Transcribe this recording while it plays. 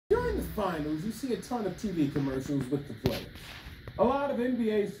finals, you see a ton of TV commercials with the players. A lot of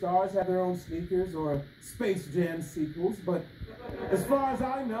NBA stars have their own sneakers or Space Jam sequels, but as far as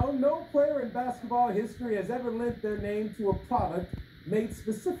I know, no player in basketball history has ever lent their name to a product made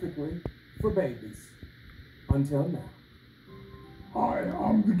specifically for babies. Until now. Hi,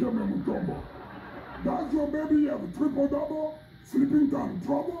 I'm Dikembe Mutombo. Does your baby have a triple-double? Sleeping time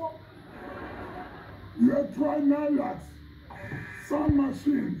trouble? You have tried Nylax, sun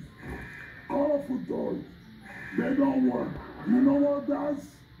machines, colorful toys. They don't work. You know what does?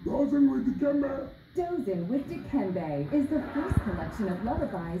 Dozing with Dikembe. Dozing with Dikembe is the first collection of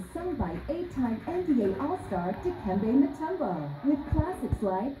lullabies sung by 8-time NBA All-Star Dikembe Mutombo, with classics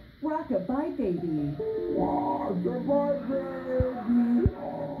like Rock-a-Bye Baby, Rock-a-bye baby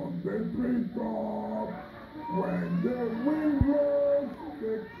on the treetop. When the wind blows,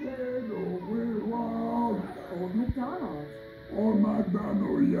 the cradle will rock. Old MacDonald, Old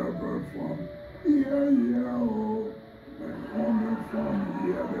MacDonald, yeah, very fun. Yeah, oh. And on the farm,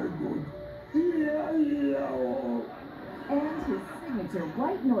 yeah, they're good. Yeah, oh. and his signature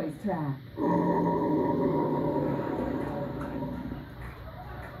white noise track.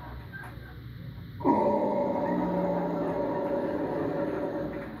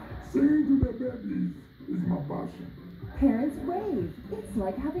 Singing to the babies is my passion. Parents rave. It's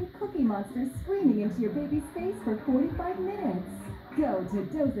like having Cookie Monster screaming into your baby's face for 45 minutes. Go to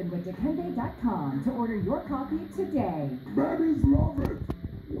dozingwithdikembe.com to order your copy today. Babies love it.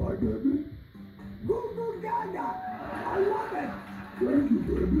 Why, baby? Goo goo gaga! I love it! Thank you,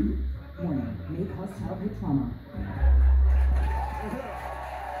 baby. Warning, may cause childhood trauma.